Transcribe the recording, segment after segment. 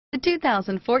The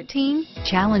 2014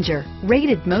 Challenger,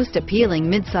 rated most appealing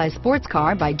midsize sports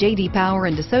car by J.D. Power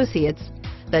and Associates,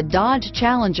 the Dodge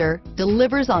Challenger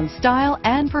delivers on style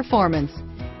and performance.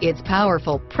 It's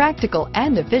powerful, practical,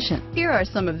 and efficient. Here are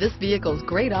some of this vehicle's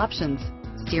great options: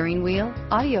 steering wheel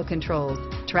audio controls,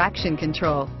 traction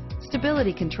control,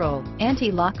 stability control,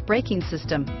 anti-lock braking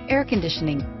system, air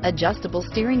conditioning, adjustable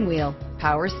steering wheel,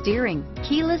 power steering,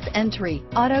 keyless entry,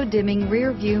 auto-dimming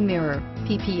rear view mirror,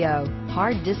 PPO,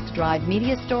 hard disk drive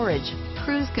media storage,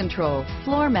 cruise control,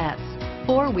 floor mats,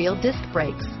 four-wheel disc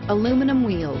brakes, aluminum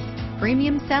wheels,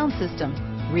 premium sound system,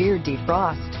 rear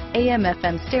defrost,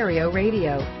 AM/FM stereo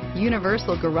radio,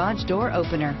 universal garage door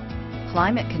opener,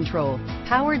 climate control,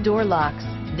 power door locks.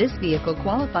 This vehicle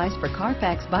qualifies for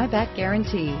Carfax buyback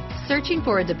guarantee. Searching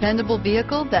for a dependable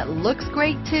vehicle that looks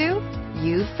great too?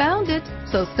 You found it,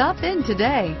 so stop in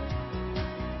today.